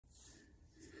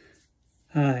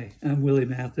Hi, I'm Willy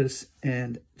Mathes,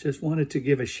 and just wanted to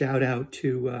give a shout out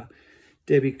to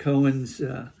Debbie Cohen's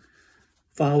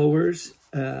followers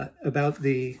about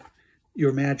the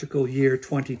Your Magical Year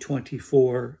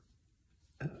 2024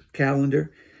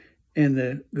 calendar and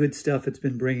the good stuff it's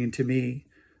been bringing to me.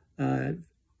 In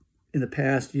the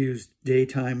past, used day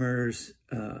timers.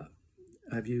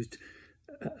 I've used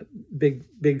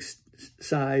big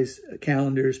size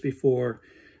calendars before,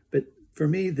 but for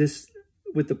me, this,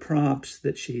 with the prompts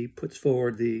that she puts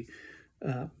forward, the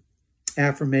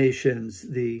affirmations,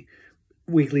 the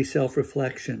weekly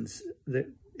self-reflections, that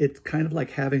it's kind of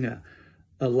like having a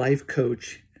life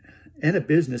coach and a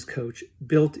business coach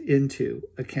built into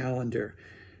a calendar.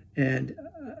 And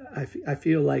I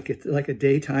feel like it's like a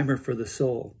day timer for the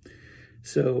soul.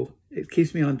 So it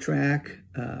keeps me on track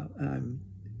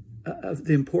of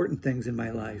the important things in my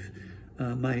life,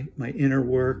 my inner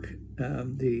work,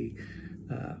 the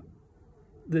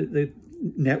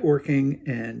networking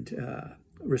and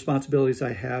responsibilities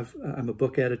I have. I'm a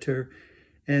book editor,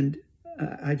 and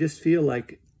I just feel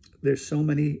like there's so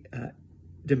many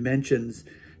dimensions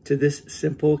to this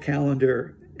simple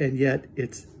calendar, and yet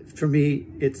it's, for me,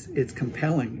 it's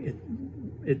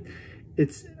compelling.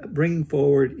 It's bringing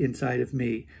forward inside of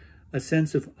me a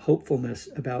sense of hopefulness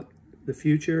about the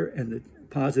future and the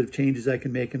positive changes I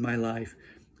can make in my life.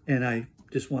 And I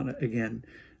just want to, again,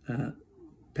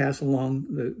 pass along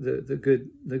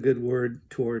the good word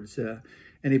towards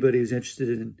anybody who's interested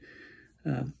in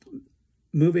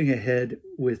moving ahead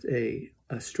with a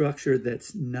structure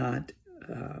that's not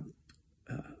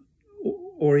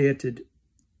oriented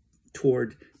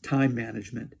toward time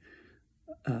management.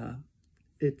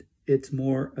 It's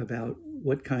more about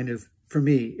what kind of, for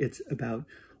me, it's about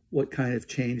what kind of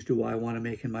change do I want to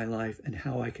make in my life and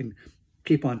how I can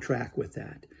keep on track with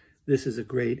that. This is a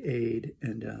great aid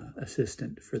and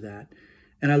assistant for that.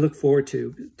 And I look forward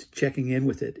to checking in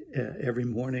with it every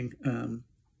morning.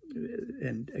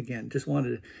 And again, just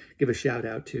wanted to give a shout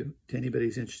out to anybody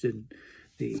who's interested in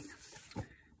the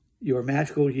Your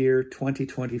Magical Year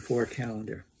 2024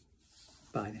 calendar.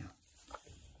 Bye now.